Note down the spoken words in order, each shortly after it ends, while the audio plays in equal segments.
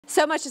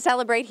So much to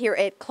celebrate here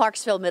at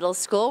Clarksville Middle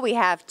School. We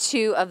have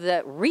two of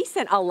the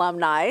recent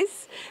alumni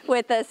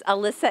with us,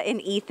 Alyssa and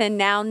Ethan,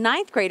 now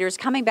ninth graders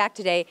coming back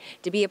today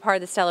to be a part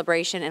of the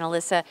celebration. And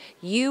Alyssa,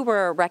 you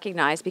were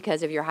recognized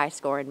because of your high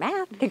score in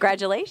math.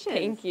 Congratulations.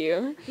 Thank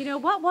you. You know,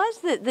 what was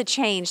the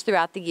change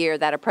throughout the year,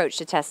 that approach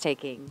to test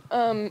taking?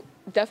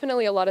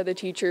 Definitely a lot of the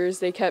teachers,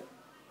 they kept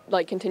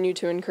continued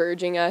to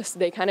encouraging us.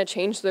 They kind of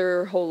changed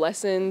their whole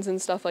lessons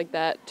and stuff like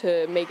that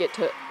to make it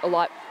to a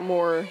lot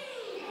more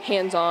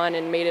hands-on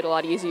and made it a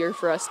lot easier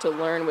for us to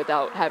learn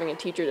without having a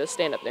teacher to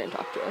stand up there and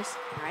talk to us.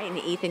 All right, and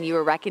Ethan, you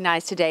were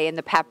recognized today in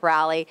the pep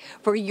rally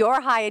for your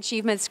high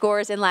achievement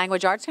scores in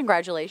language arts.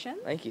 Congratulations.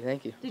 Thank you,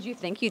 thank you. Did you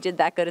think you did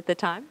that good at the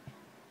time?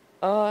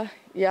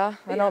 Yeah,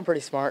 I know I'm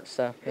pretty smart,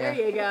 so yeah.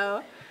 There you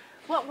go.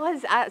 What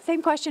was,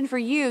 same question for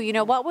you,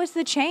 what was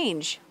the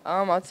change?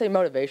 I'd say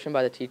motivation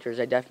by the teachers.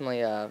 They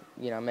definitely,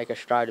 make us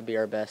strive to be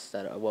our best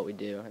at what we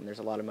do, and there's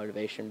a lot of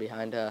motivation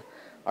behind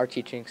our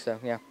teaching, so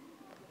yeah.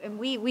 And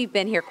we've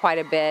been here quite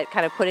a bit,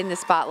 kind of putting the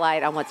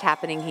spotlight on what's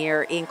happening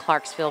here in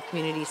Clarksville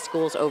Community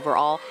Schools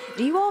overall.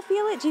 Do you all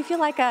feel it? Do you feel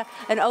like an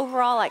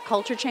overall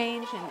culture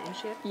change and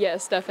shift?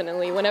 Yes,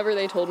 definitely. Whenever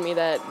they told me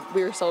that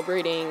we were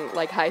celebrating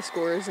high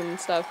scores and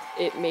stuff,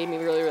 it made me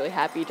really, really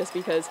happy, just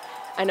because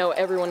I know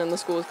everyone in the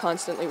school is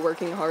constantly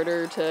working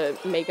harder to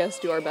make us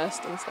do our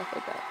best and stuff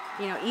like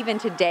that. Even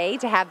today,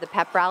 to have the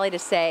pep rally to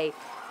say,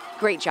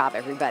 great job,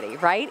 everybody,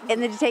 right?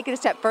 And then to take it a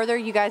step further,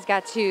 you guys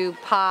got to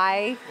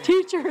pie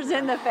teachers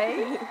in the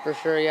face. For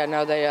sure, yeah.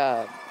 No,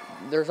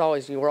 we're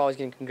always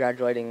getting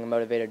congratulated and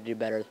motivated to do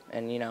better.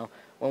 And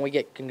when we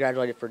get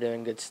congratulated for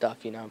doing good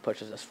stuff, it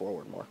pushes us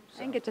forward more.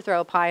 So. And get to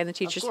throw a pie in the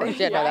teacher's face.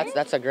 Yeah, no,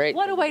 that's a great.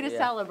 What a way to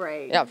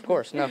celebrate. Yeah, of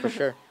course, no, for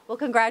sure. Well,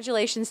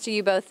 congratulations to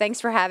you both. Thanks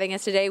for having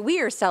us today.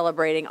 We are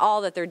celebrating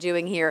all that they're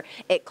doing here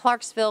at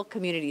Clarksville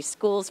Community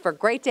Schools. For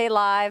Great Day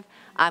Live,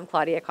 I'm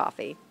Claudia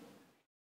Coffey.